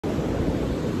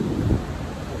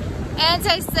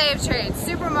Anti-slave trade,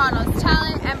 supermodels,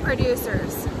 talent, and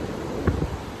producers.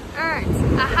 Earned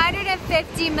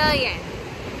 $150 million,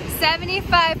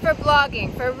 $75 for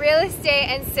blogging, for real estate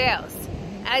and sales,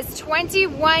 as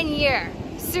 21-year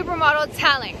supermodel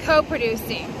talent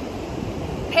co-producing.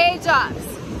 Paid jobs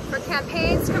for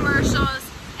campaigns, commercials,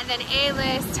 and then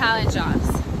A-list talent jobs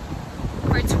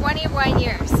for 21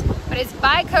 years. But it's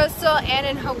bi-coastal and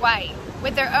in Hawaii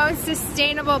with their own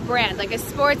sustainable brand, like a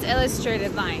Sports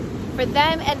Illustrated line, for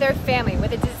them and their family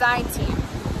with a design team.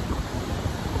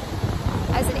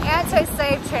 As an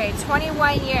anti-slave trade,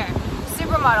 21-year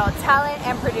supermodel, talent,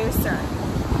 and producer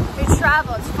who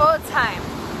traveled full-time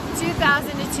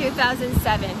 2000 to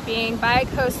 2007, being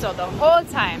bi-coastal the whole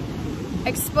time,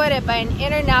 exploited by an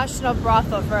international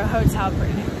brothel for a hotel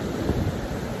brand.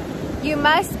 You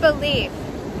must believe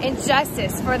in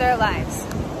justice for their lives.